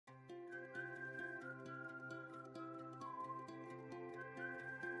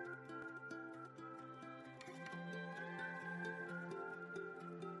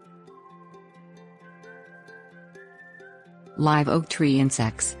Live oak tree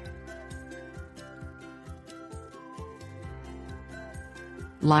insects.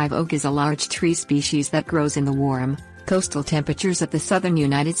 Live oak is a large tree species that grows in the warm, coastal temperatures of the southern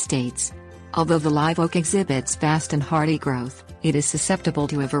United States. Although the live oak exhibits fast and hardy growth, it is susceptible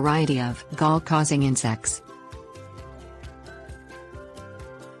to a variety of gall-causing insects.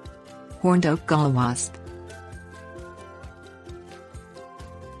 Horned oak gall wasp.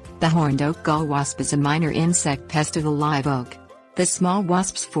 The horned oak gall wasp is a minor insect pest of the live oak. The small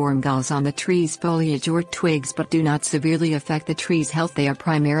wasps form galls on the tree's foliage or twigs but do not severely affect the tree's health. They are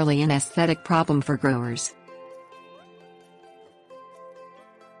primarily an aesthetic problem for growers.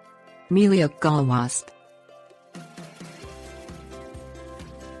 Mealy oak gall wasp.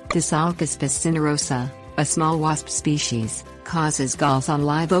 Disalcus fascinerosa, a small wasp species, causes galls on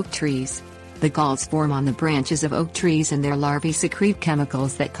live oak trees. The galls form on the branches of oak trees and their larvae secrete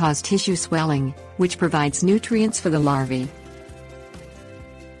chemicals that cause tissue swelling, which provides nutrients for the larvae.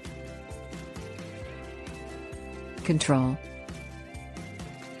 Control.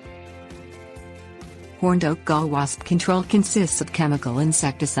 Horned oak gall wasp control consists of chemical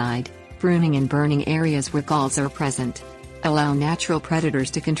insecticide, pruning and burning areas where galls are present. Allow natural predators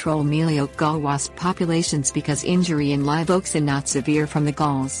to control mealy oak gall wasp populations because injury in live oaks is not severe from the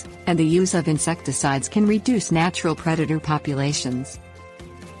galls, and the use of insecticides can reduce natural predator populations.